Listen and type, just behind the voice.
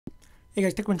Hey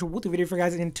guys, TechCrunch with the video for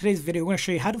guys. In today's video, we're going to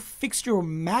show you how to fix your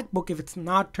MacBook if it's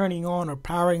not turning on or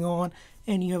powering on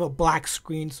and you have a black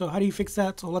screen. So how do you fix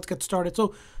that? So let's get started.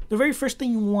 So the very first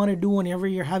thing you want to do whenever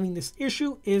you're having this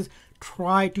issue is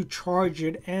try to charge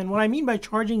it. And what I mean by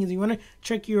charging is you want to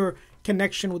check your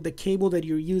connection with the cable that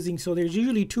you're using. So there's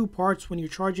usually two parts when you're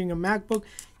charging a MacBook.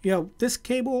 You have this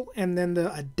cable and then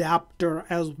the adapter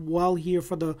as well here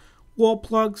for the wall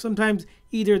plug. Sometimes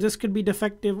either this could be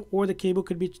defective or the cable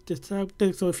could be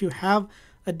defective. So if you have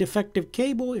a defective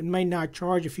cable, it might not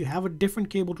charge. If you have a different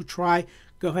cable to try,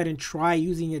 go ahead and try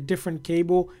using a different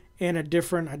cable and a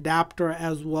different adapter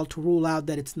as well to rule out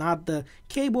that it's not the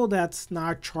cable that's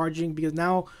not charging, because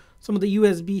now some of the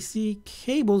USB-C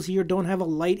cables here don't have a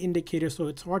light indicator, so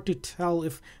it's hard to tell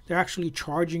if they're actually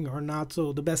charging or not.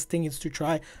 So the best thing is to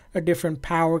try a different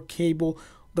power cable,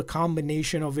 the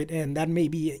combination of it, and that may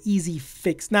be an easy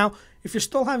fix. Now, if you're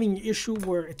still having an issue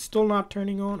where it's still not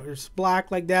turning on or it's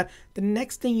black like that, the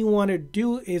next thing you want to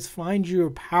do is find your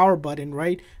power button,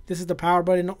 right? This is the power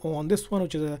button on this one,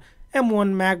 which is a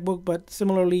M1 MacBook, but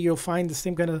similarly you'll find the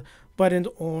same kind of buttons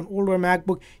on older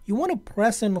MacBook. You want to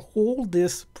press and hold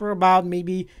this for about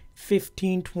maybe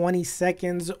 15-20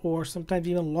 seconds or sometimes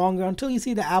even longer until you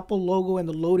see the Apple logo and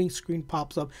the loading screen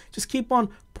pops up. Just keep on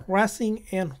pressing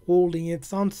and holding. It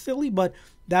sounds silly, but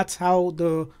that's how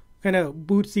the kind of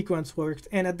boot sequence works.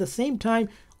 And at the same time,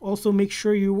 also make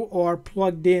sure you are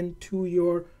plugged in to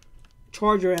your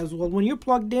charger as well. When you're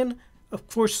plugged in, of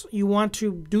course, you want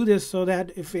to do this so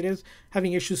that if it is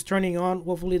having issues turning on,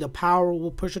 hopefully the power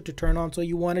will push it to turn on. So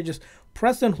you want to just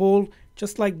press and hold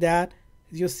just like that.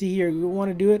 As you'll see here, you want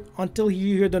to do it until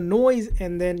you hear the noise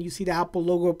and then you see the Apple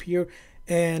logo appear,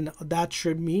 and that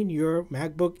should mean your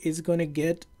MacBook is going to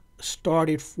get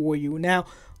started for you. Now,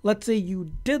 let's say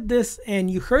you did this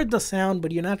and you heard the sound,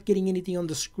 but you're not getting anything on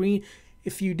the screen.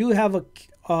 If you do have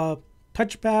a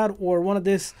touchpad or one of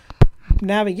this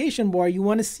navigation bar, you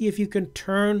want to see if you can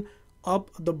turn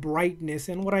up the brightness.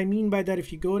 And what I mean by that,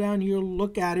 if you go down here,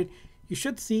 look at it, you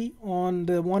should see on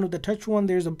the one with the touch one,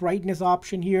 there's a brightness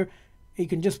option here. You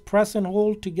can just press and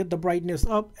hold to get the brightness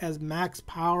up as max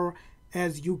power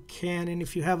as you can. And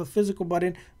if you have a physical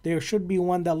button, there should be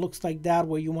one that looks like that,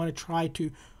 where you want to try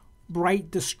to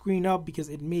bright the screen up, because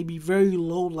it may be very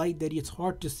low light that it's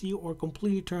hard to see, or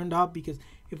completely turned off, because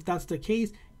if that's the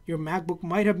case, your MacBook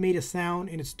might have made a sound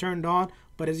and it's turned on,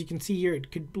 but as you can see here, it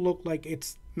could look like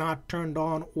it's not turned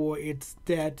on or it's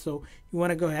dead. So you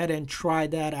want to go ahead and try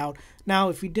that out. Now,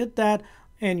 if you did that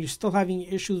and you're still having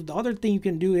issues, the other thing you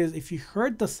can do is, if you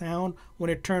heard the sound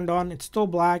when it turned on, it's still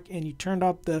black, and you turned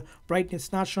up the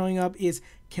brightness not showing up, is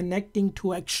connecting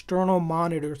to external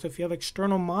monitor. So if you have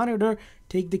external monitor,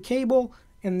 take the cable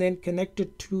and then connect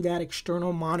it to that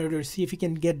external monitor. See if you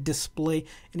can get display.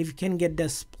 And if you can get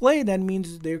display, that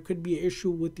means there could be an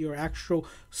issue with your actual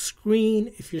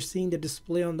screen. If you're seeing the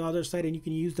display on the other side, and you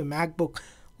can use the MacBook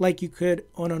like you could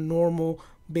on a normal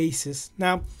basis.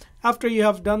 Now, after you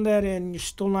have done that and you're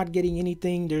still not getting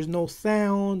anything, there's no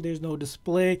sound, there's no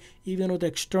display, even with the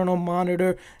external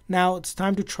monitor, now it's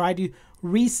time to try to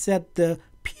reset the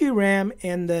PRAM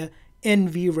and the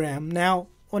NVRAM. Now,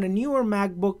 on a newer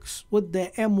MacBooks with the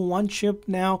M1 chip,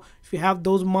 now if you have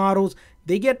those models,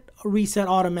 they get reset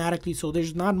automatically, so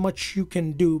there's not much you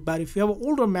can do. But if you have an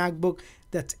older MacBook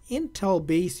that's Intel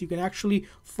based, you can actually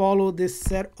follow this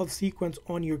set of sequence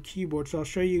on your keyboard. So I'll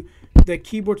show you the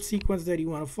keyboard sequence that you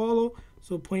want to follow.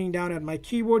 So pointing down at my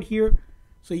keyboard here,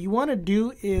 so you want to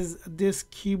do is this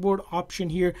keyboard option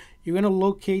here. You're going to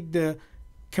locate the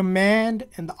command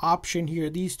and the option here,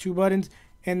 these two buttons,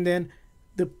 and then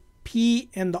the P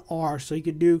and the R. So you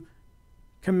could do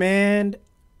command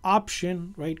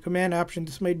option, right? Command option,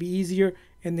 this might be easier,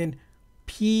 and then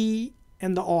P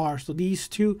and the R. So these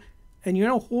two, and you're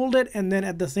gonna hold it, and then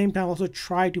at the same time also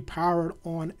try to power it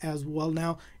on as well.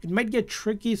 Now, it might get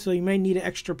tricky, so you might need an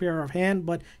extra pair of hands,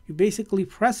 but you basically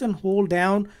press and hold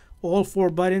down all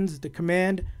four buttons, the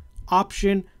command,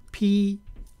 option, P,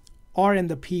 R, and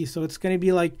the P. So it's going to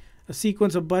be like a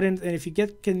sequence of buttons, and if you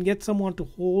can get someone to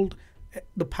hold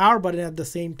the power button at the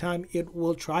same time, it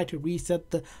will try to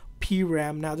reset the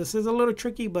PRAM. Now, this is a little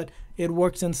tricky, but it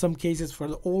works in some cases for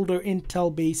the older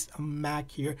Intel based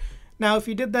Mac here. Now, if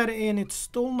you did that and it's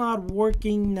still not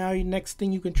working, now the next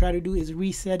thing you can try to do is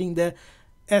resetting the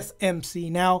SMC.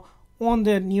 Now, on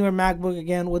the newer MacBook,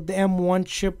 again with the M1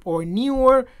 chip or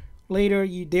newer, later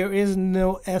there is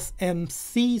no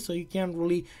SMC, so you can't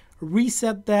really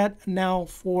reset that. Now,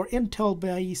 for Intel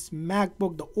based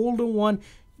MacBook, the older one,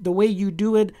 the way you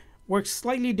do it works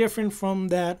slightly different from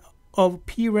that of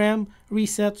PRAM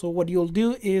reset. So what you'll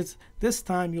do is, this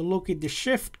time you'll locate the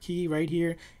shift key right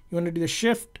here. You want to do the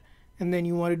shift and then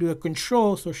you want to do a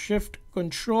control, so shift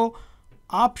control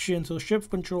option, so shift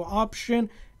control option,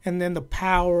 and then the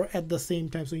power at the same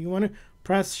time. So you want to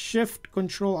press shift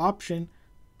control option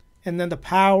and then the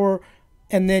power,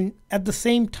 and then at the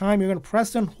same time you're going to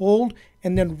press and hold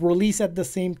and then release at the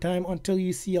same time until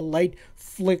you see a light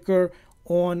flicker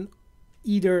on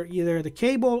either the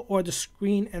cable or the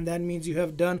screen, and that means you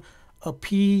have done a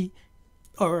P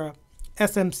or a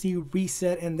SMC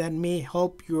reset, and that may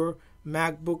help your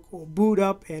MacBook boot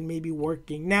up and maybe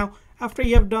working. Now, after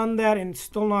you have done that and it's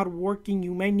still not working,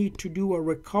 you may need to do a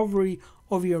recovery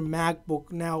of your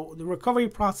MacBook. Now, the recovery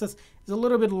process is a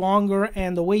little bit longer,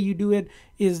 and the way you do it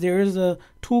is there is a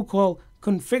tool called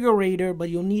Configurator, but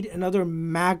you'll need another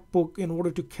MacBook in order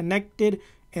to connect it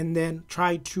and then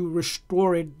try to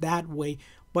restore it that way.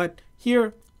 But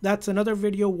here, that's another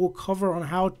video we'll cover on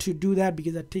how to do that,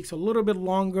 because that takes a little bit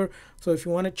longer. So if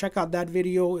you want to check out that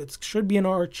video, it should be in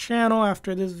our channel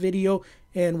after this video,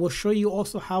 and we'll show you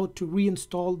also how to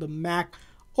reinstall the Mac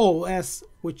OS,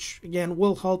 which again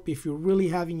will help if you're really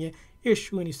having an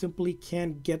issue and you simply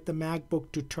can't get the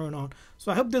MacBook to turn on.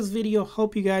 So I hope this video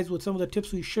helped you guys with some of the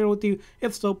tips we share with you.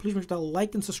 If so, please make sure to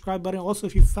like and subscribe button. Also,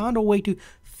 if you found a way to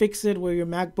fix it where your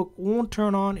MacBook won't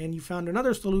turn on and you found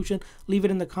another solution, leave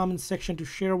it in the comments section to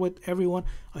share with everyone.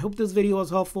 I hope this video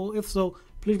was helpful. If so,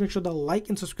 please make sure to like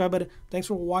and subscribe button. Thanks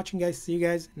for watching, guys. See you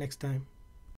guys next time.